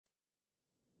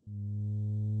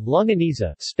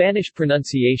Longaniza, Spanish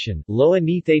pronunciation, loa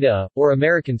ni theta, or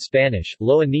American Spanish,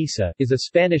 loa-nisa, is a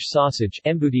Spanish sausage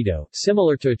embutido,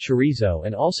 similar to a chorizo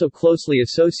and also closely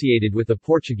associated with the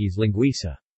Portuguese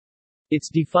linguiça. Its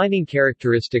defining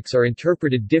characteristics are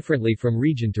interpreted differently from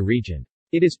region to region.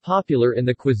 It is popular in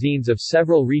the cuisines of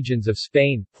several regions of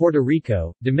Spain, Puerto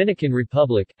Rico, Dominican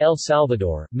Republic, El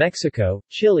Salvador, Mexico,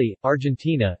 Chile,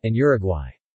 Argentina, and Uruguay.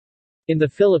 In the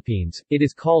Philippines, it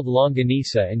is called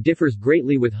longaniza and differs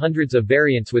greatly with hundreds of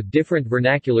variants with different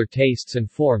vernacular tastes and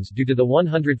forms due to the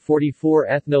 144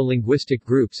 ethno-linguistic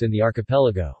groups in the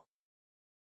archipelago.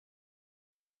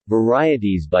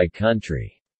 Varieties by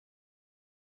country.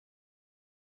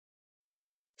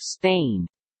 Spain.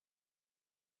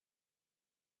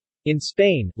 In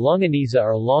Spain, longaniza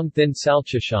are long thin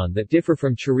salchichon that differ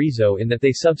from chorizo in that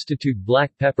they substitute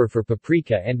black pepper for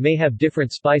paprika and may have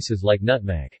different spices like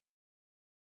nutmeg.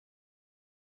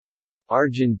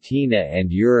 Argentina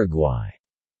and Uruguay.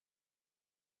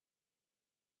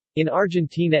 In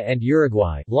Argentina and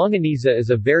Uruguay, longaniza is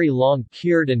a very long,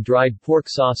 cured and dried pork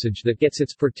sausage that gets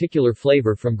its particular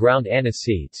flavor from ground anise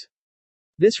seeds.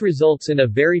 This results in a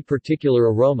very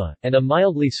particular aroma, and a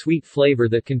mildly sweet flavor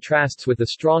that contrasts with the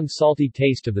strong salty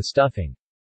taste of the stuffing.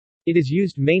 It is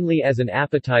used mainly as an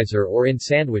appetizer or in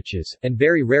sandwiches, and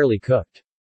very rarely cooked.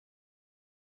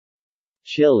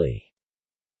 Chile.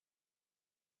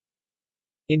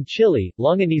 In Chile,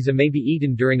 longaniza may be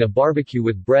eaten during a barbecue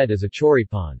with bread as a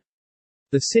choripan.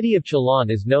 The city of Chillán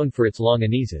is known for its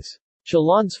longanizas.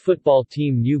 Chillán's football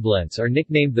team Ñublense are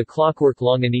nicknamed the Clockwork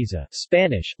Longaniza,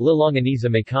 Spanish, La Longaniza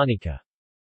Mecánica.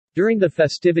 During the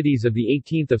festivities of the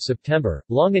 18th of September,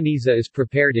 longaniza is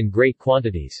prepared in great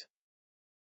quantities.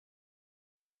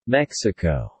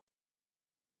 Mexico.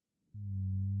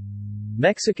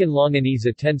 Mexican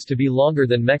longaniza tends to be longer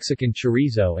than Mexican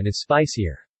chorizo and is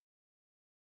spicier.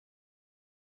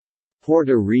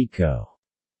 Puerto Rico.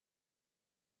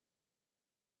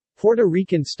 Puerto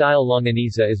Rican-style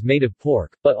longaniza is made of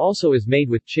pork, but also is made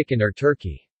with chicken or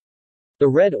turkey. The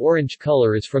red-orange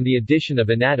color is from the addition of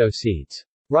annatto seeds.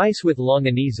 Rice with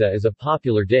longaniza is a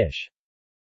popular dish.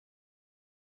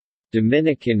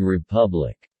 Dominican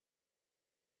Republic.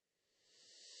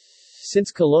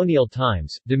 Since colonial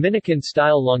times,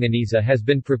 Dominican-style longaniza has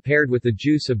been prepared with the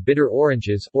juice of bitter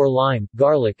oranges, or lime,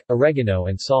 garlic, oregano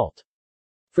and salt.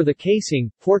 For the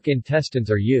casing, pork intestines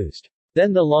are used.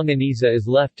 Then the longaniza is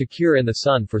left to cure in the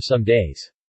sun for some days.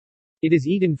 It is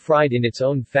eaten fried in its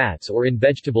own fats or in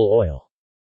vegetable oil.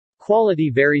 Quality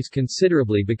varies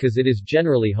considerably because it is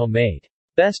generally homemade.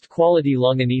 Best quality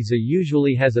longaniza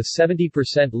usually has a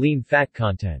 70% lean fat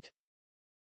content.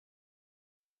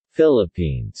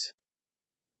 Philippines.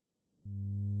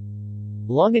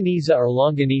 Longaniza or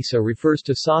longanisa refers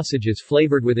to sausages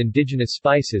flavored with indigenous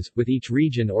spices, with each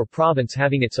region or province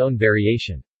having its own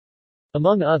variation.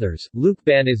 Among others,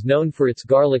 Lucban is known for its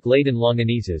garlic-laden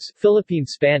longanizas, Philippine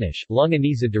Spanish,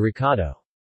 longaniza de recado,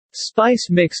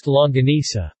 spice-mixed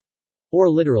longanisa, or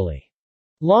literally,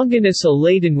 longanisa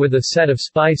laden with a set of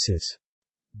spices.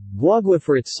 Guagua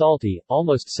for its salty,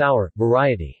 almost sour,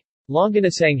 variety.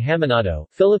 Longanisang hamonado,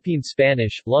 Philippine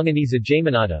Spanish, longaniza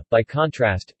jamonada, by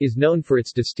contrast, is known for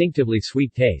its distinctively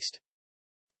sweet taste.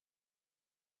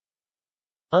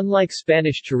 Unlike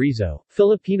Spanish chorizo,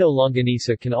 Filipino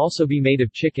longanisa can also be made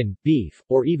of chicken, beef,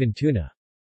 or even tuna.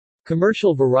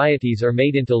 Commercial varieties are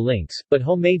made into links, but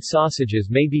homemade sausages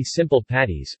may be simple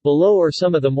patties. Below are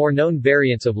some of the more known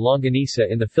variants of longanisa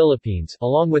in the Philippines,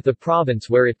 along with the province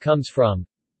where it comes from.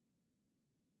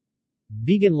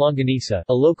 Vigan Longanisa,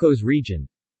 Ilocos Region.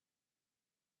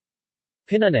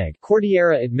 Pinuneg,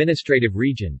 Cordillera Administrative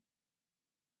Region.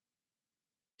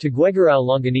 Tuguegarao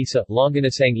Longanisa,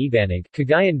 Longanisang Ibanig,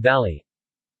 Cagayan Valley.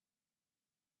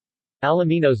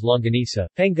 Alaminos Longanisa,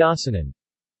 Pangasinan.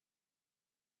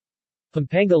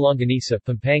 Pampanga Longanisa,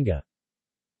 Pampanga.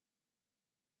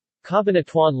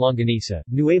 Cabanatuan Longanisa,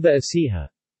 Nueva Ecija.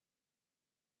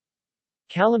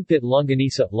 Calumpit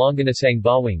Longanisa, Longanisang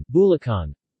Bawang,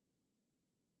 Bulacan.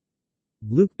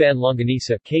 Lucban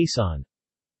Longanisa, Quezon.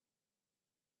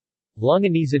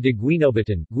 Longaniza de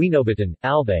Guinobitan,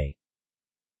 Albay.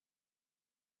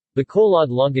 Bacolod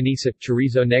Longanisa,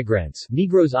 Chorizo Negrance,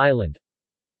 Negros Island.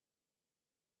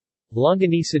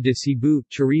 Longanisa de Cebu,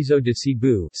 Chorizo de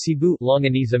Cebu. Cebu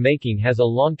longaniza making has a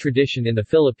long tradition in the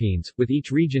Philippines, with each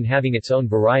region having its own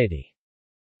variety.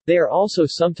 They are also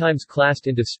sometimes classed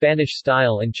into Spanish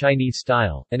style and Chinese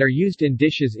style, and are used in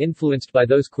dishes influenced by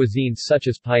those cuisines such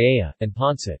as paella, and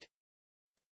pancit.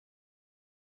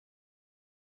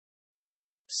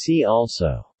 See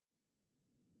also: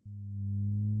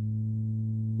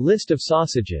 List of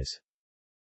sausages.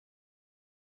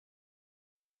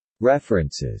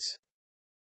 References